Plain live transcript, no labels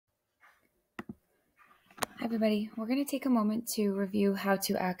Hi everybody, we're going to take a moment to review how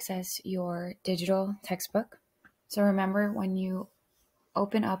to access your digital textbook. So remember, when you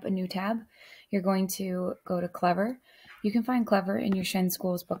open up a new tab, you're going to go to Clever. You can find Clever in your Shen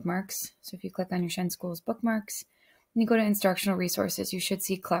Schools bookmarks. So if you click on your Shen Schools bookmarks, and you go to instructional resources, you should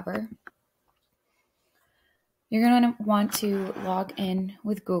see Clever. You're going to want to log in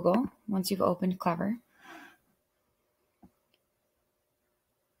with Google once you've opened Clever.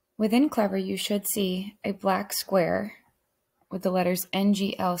 Within Clever, you should see a black square with the letters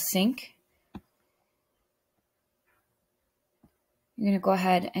NGL Sync. You're going to go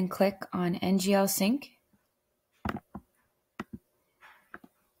ahead and click on NGL Sync.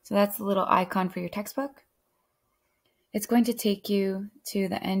 So that's the little icon for your textbook. It's going to take you to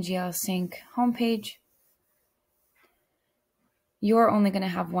the NGL Sync homepage. You're only going to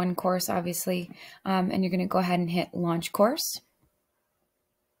have one course, obviously, and you're going to go ahead and hit Launch Course.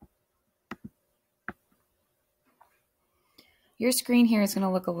 Your screen here is going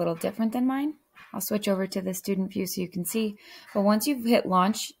to look a little different than mine. I'll switch over to the student view so you can see. But once you've hit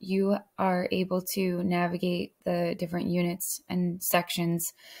launch, you are able to navigate the different units and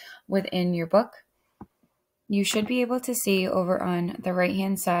sections within your book. You should be able to see over on the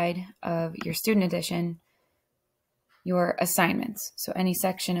right-hand side of your student edition your assignments. So any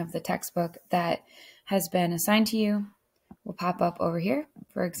section of the textbook that has been assigned to you will pop up over here.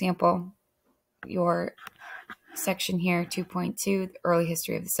 For example, your section here, 2.2, the early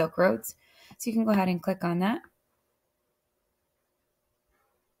history of the Silk Roads. So you can go ahead and click on that.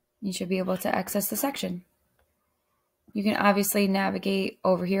 You should be able to access the section. You can obviously navigate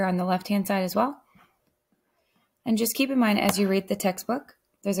over here on the left-hand side as well. And just keep in mind, as you read the textbook,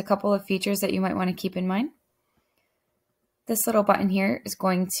 there's a couple of features that you might want to keep in mind. This little button here is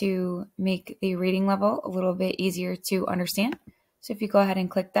going to make the reading level a little bit easier to understand. So if you go ahead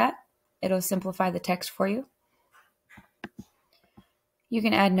and click that, it'll simplify the text for you. You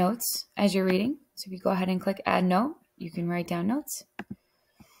can add notes as you're reading. So if you go ahead and click Add Note, you can write down notes.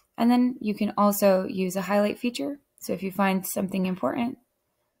 And then you can also use a highlight feature. So if you find something important,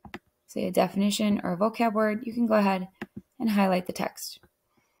 say a definition or a vocab word, you can go ahead and highlight the text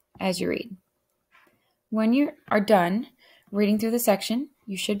as you read. When you are done reading through the section,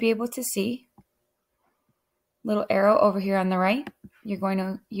 you should be able to see a little arrow over here on the right. You're going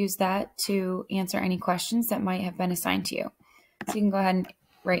to use that to answer any questions that might have been assigned to you. So you can go ahead and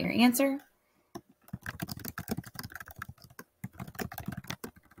write your answer.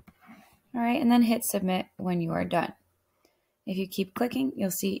 All right, and then hit submit when you are done. If you keep clicking, you'll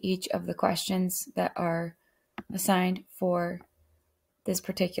see each of the questions that are assigned for this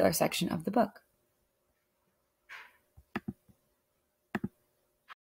particular section of the book.